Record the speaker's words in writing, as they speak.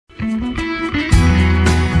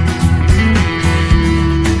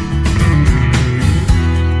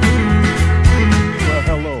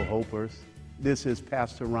This is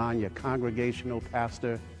Pastor Ron, your congregational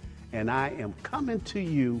pastor, and I am coming to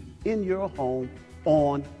you in your home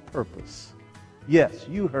on purpose. Yes,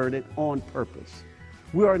 you heard it, on purpose.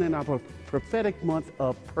 We are in our prophetic month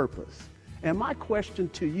of purpose. And my question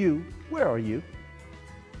to you, where are you?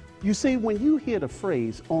 You see, when you hear the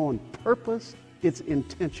phrase on purpose, it's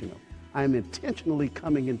intentional. I am intentionally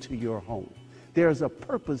coming into your home. There's a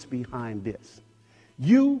purpose behind this.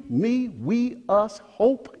 You, me, we, us,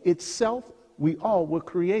 hope itself, we all were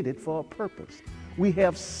created for a purpose. We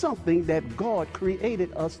have something that God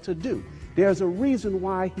created us to do. There's a reason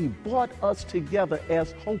why he brought us together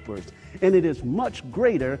as hopers, and it is much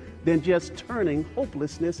greater than just turning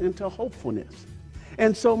hopelessness into hopefulness.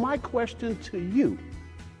 And so my question to you,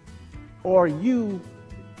 are you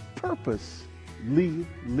purposely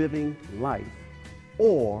living life,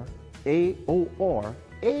 or A-O-R-A-R-E,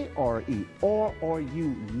 or are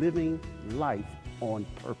you living life on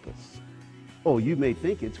purpose? Oh, you may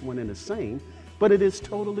think it's one and the same, but it is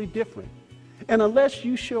totally different. And unless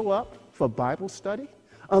you show up for Bible study,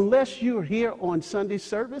 unless you're here on Sunday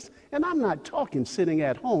service, and I'm not talking sitting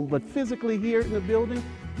at home, but physically here in the building,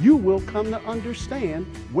 you will come to understand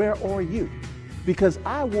where are you. Because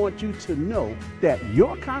I want you to know that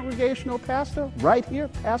your congregational pastor, right here,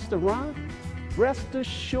 Pastor Ron, rest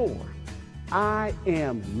assured, I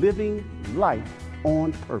am living life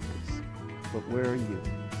on purpose. But where are you?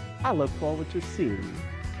 I look forward to seeing you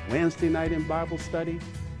Wednesday night in Bible study,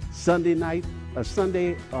 Sunday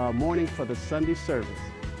morning for the Sunday service.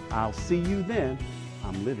 I'll see you then.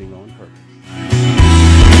 I'm living on purpose.